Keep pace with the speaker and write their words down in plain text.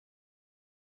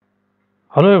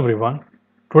Hello everyone.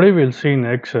 Today we'll see in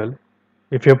Excel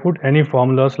if you put any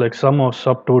formulas like sum or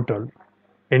subtotal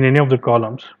in any of the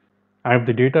columns and if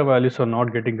the data values are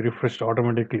not getting refreshed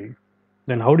automatically,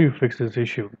 then how do you fix this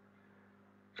issue?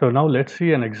 So now let's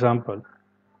see an example.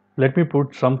 Let me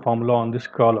put some formula on this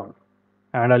column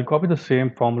and I'll copy the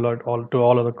same formula to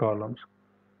all other columns.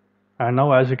 And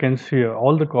now as you can see here,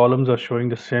 all the columns are showing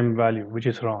the same value, which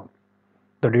is wrong.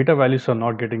 The data values are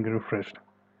not getting refreshed.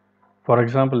 For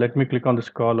example, let me click on this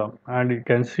column and you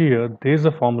can see here there is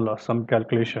a formula, some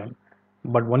calculation,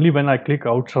 but only when I click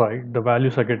outside the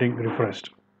values are getting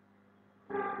refreshed.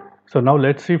 So now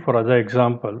let's see for other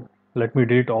example. Let me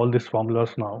delete all these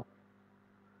formulas now.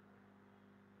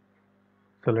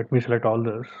 So let me select all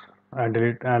this and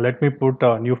delete and let me put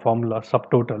a new formula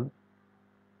subtotal,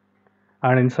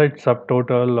 and inside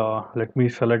subtotal let me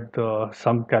select the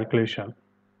sum calculation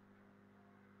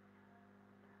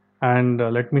and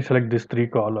let me select these three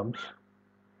columns.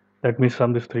 Let me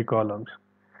sum these three columns.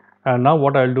 And now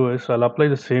what I'll do is I'll apply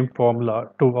the same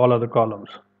formula to all other columns.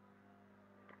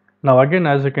 Now again,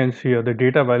 as you can see here, the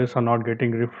data values are not getting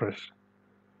refreshed,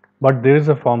 but there is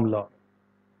a formula.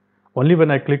 Only when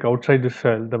I click outside this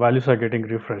cell, the values are getting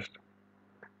refreshed.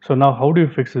 So now how do you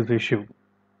fix this issue?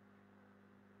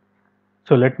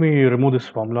 So let me remove this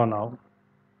formula now.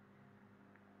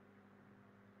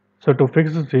 So to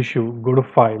fix this issue, go to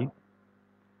File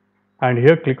and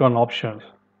here click on Options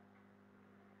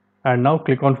and now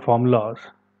click on Formulas,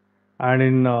 and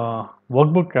in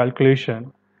Workbook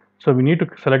Calculation, so we need to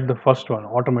select the first one,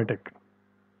 Automatic,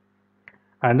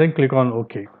 and then click on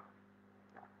OK.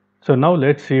 So now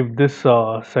let's see if this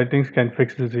settings can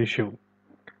fix this issue.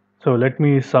 So let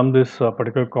me sum this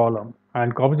particular column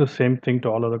and copy the same thing to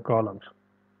all other columns.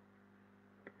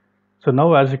 So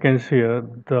now as you can see here,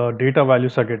 the data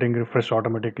values are getting refreshed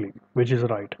automatically, which is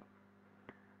right.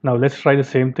 Now let's try the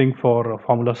same thing for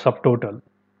formula subtotal.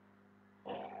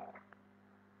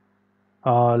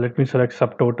 Let me select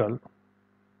subtotal,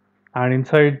 and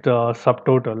inside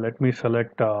subtotal let me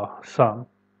select sum,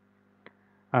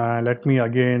 and let me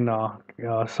again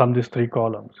sum these three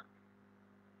columns.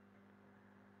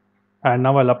 And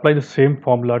now I'll apply the same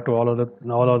formula to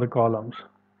all other columns,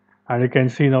 and you can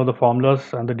see now the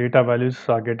formulas and the data values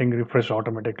are getting refreshed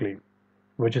automatically,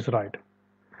 which is right.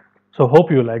 So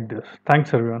hope you like this.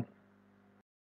 Thanks everyone.